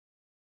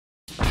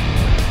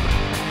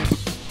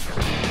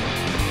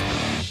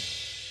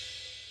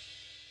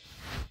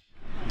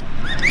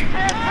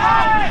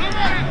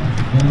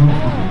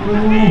One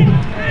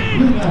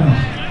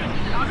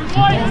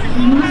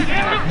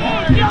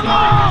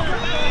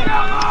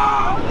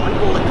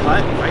goal to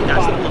cut, right?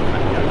 That's the look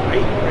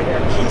right?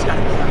 He's got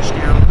to crash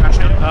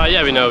down.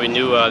 Yeah, we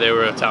knew they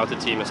were a talented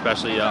team,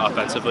 especially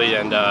offensively,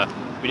 and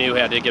we knew we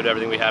had to give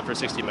everything we had for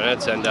 60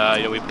 minutes, and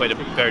we played a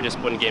very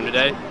disciplined game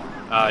today.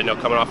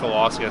 Coming off a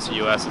loss against the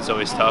U.S., it's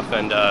always tough,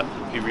 and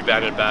we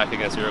rebounded back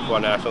against the Iroquois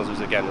Nationals. It was,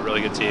 again, a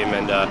really good team,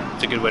 and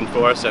it's a good win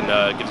for us, and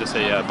gives us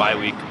a bye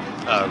week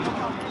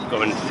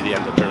going to the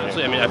end of the tournament.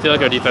 I mean, I feel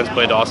like our defense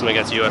played awesome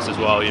against the U.S. as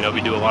well.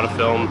 We do a lot of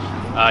film.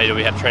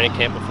 We had training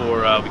camp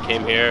before we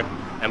came here,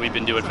 and we've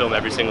been doing film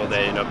every single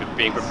day.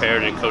 Being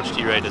prepared, and Coach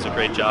T. Ray does a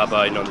great job.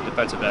 On the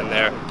defensive end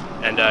there,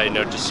 and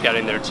just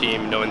scouting their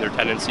team, knowing their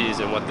tendencies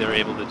and what they're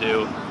able to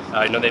do.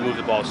 They move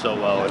the ball so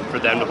well, and for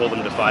them to hold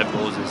them to 5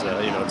 goals is,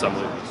 it's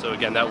unbelievable. So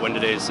again, that win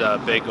today is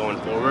big going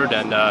forward,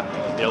 and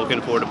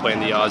looking forward to playing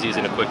the Aussies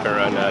in a quick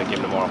turnaround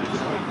game tomorrow.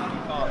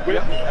 I don't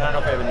know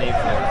if I have a name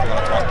for it if you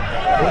want to talk.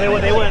 Well,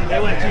 they went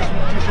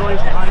two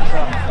shorties behind, so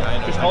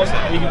just hold it.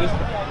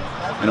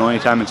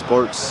 Anytime in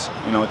sports,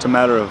 it's a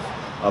matter of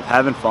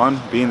having fun,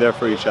 being there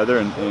for each other,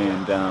 and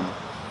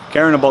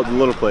caring about the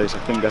little plays. I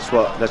think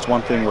that's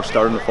one thing we're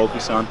starting to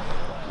focus on,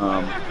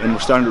 and we're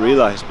starting to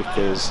realize,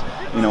 because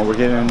we're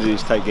getting into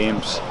these tight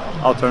games.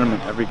 All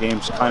tournament, every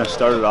game's kind of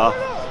started off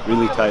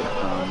really tight.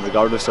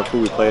 Regardless of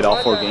who we played,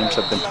 all 4 games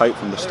have been tight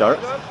from the start.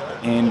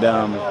 And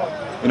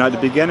at the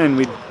beginning,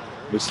 we'd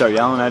start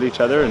yelling at each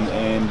other,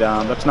 and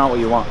that's not what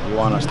you want. You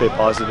want to stay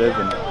positive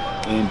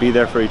and be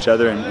there for each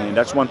other, and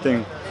that's one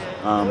thing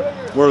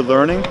we're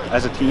learning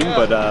as a team.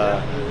 But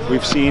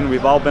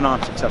we've all been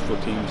on successful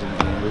teams,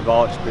 and we've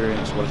all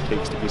experienced what it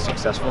takes to be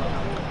successful.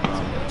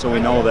 So we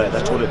know that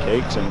that's what it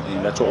takes,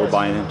 and that's what we're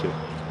buying into.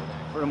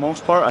 For the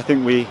most part, I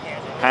think we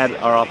had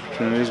our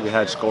opportunities. We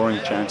had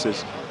scoring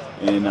chances,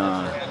 and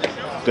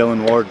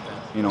Dylan Ward,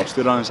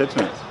 stood on his head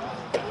tonight.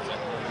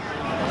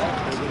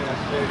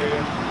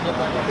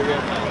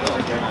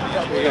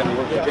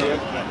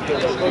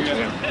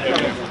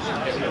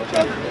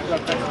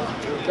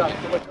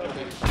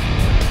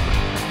 Yeah.